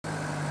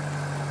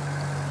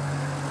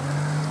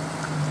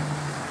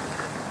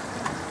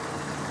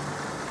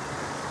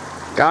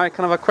Guy,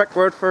 can I have a quick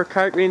word for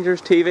Carrick Rangers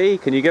TV?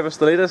 Can you give us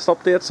the latest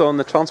updates on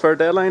the transfer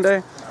deadline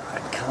day? I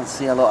can't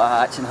see a lot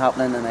of action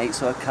happening tonight,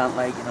 so I can't,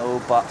 like, you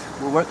know, but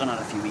we're working on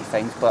a few wee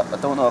things, but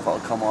I don't know if it'll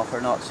come off or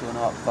not, so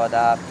not,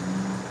 but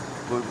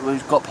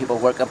we've got people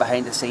working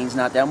behind the scenes and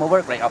that there, and we'll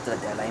work right up to the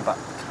deadline, but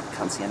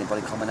can't see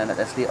anybody coming in at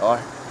this late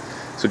hour.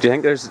 So do you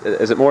think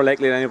is it more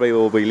likely that anybody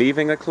will be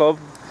leaving the club?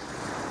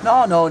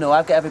 No,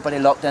 I've got everybody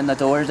locked in the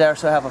doors there,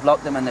 so I've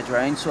locked them in the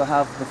ground, so I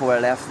have, before I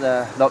left,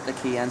 locked the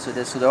key in, so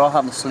they're all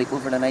having to sleep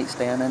over the night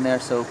staying in there,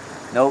 so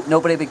no,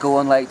 nobody be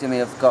going like to me.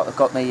 I've got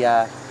got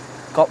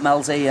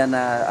Millsy and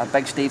a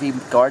big Stevie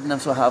guarding them,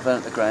 so I have it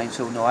at the ground,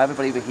 so no,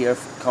 everybody be here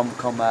come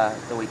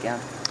the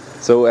weekend.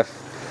 So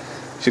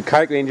should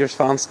Carrick Rangers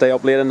fans stay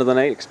up late into the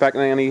night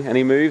expecting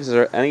any moves? Is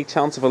there any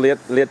chance of a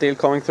late deal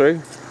coming through?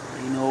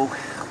 You know,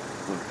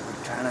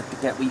 we're trying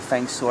to get wee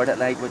things sorted,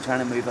 like we're trying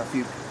to move a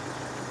few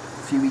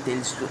wee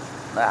deals.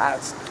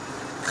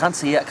 Can't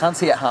see it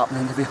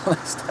happening, to be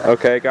honest.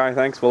 Okay, Guy,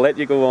 thanks. We'll let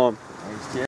you go on.